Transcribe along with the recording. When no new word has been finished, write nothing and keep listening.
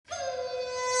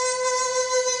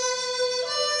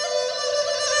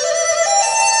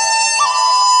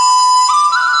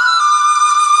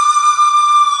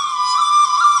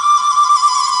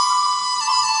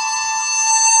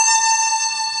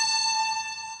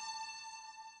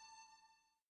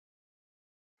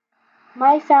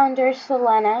My founder,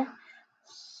 Selena,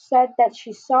 said that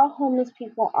she saw homeless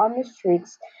people on the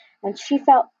streets and she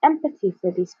felt empathy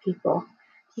for these people.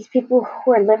 These people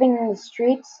who are living in the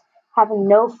streets, having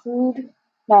no food,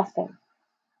 nothing.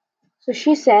 So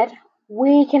she said,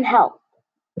 we can help.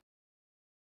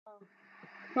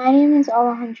 My name is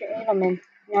Alejandra Edelman,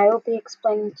 and I will be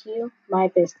explaining to you my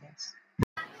business.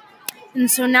 And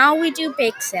so now we do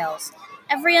bake sales.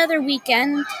 Every other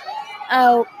weekend,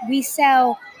 we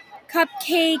sell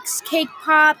cupcakes, cake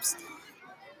pops,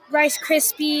 Rice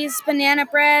Krispies, banana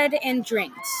bread, and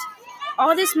drinks.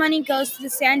 All this money goes to the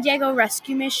San Diego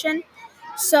Rescue Mission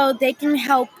so they can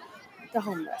help the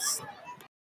homeless.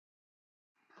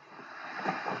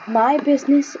 My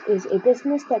business is a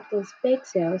business that does bake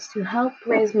sales to help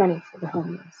raise money for the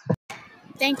homeless.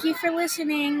 Thank you for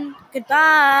listening.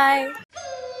 Goodbye.